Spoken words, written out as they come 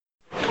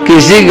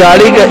کسی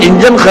گاڑی کا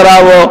انجن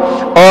خراب ہو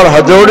اور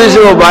ہتھوڑی سے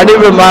وہ باڈی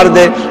پہ مار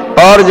دے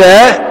اور جو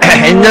ہے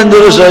انجن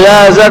درست ہو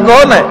جائے، ایسا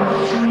کون ہے؟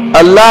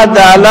 اللہ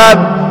تعالیٰ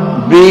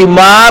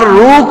بیمار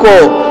روح کو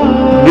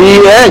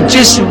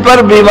جسم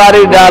پر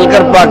بیماری ڈال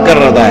کر پاک کر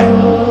رہا ہے۔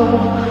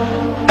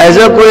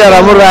 ایسا کوئی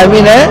ارحم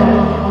الراحمین ہے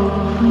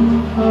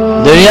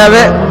دنیا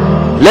میں؟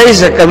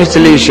 لیس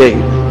کمثلہ شیء۔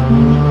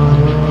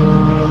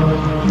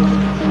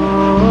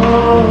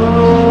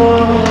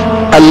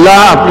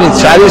 اللہ اپنی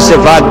ساری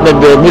صفات میں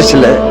بے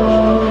مثل ہے۔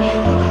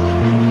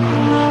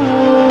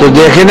 تو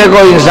دیکھنے کو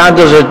انسان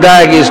تو سوچتا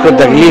ہے کہ اس کو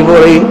تکلیف ہو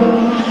رہی،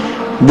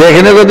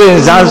 دیکھنے کو تو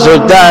انسان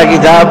سوچتا ہے کہ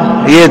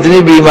صاحب یہ اتنی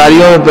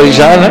بیماریوں میں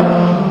پریشان ہے۔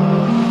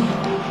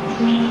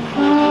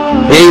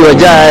 یہی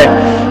وجہ ہے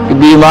کہ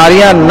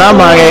بیماریاں نہ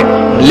مانگے،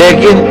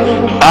 لیکن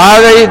آ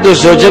گئی تو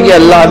سوچے کہ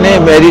اللہ نے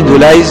میری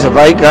دھلائی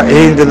صفائی کا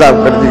یہی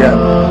انتظام کر دیا۔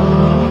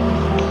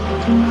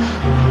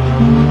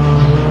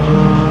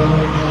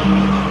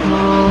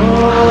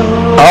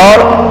 اور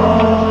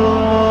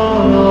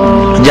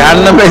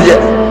جہنم میں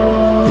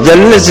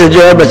جلنے سے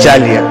جو ہے بچا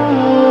لیا،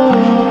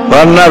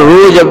 ورنہ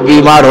روح جب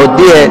بیمار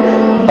ہوتی ہے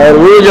اور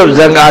روح جب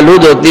زنگ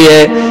آلود ہوتی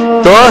ہے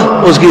تو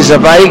اس کی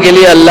صفائی کے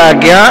لیے اللہ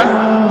کے یہاں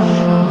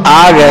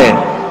آگ ہے،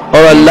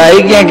 اور اللہ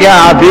ہی کے کیا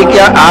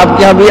آپ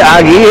کے یہاں بھی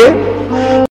آگ ہی ہے۔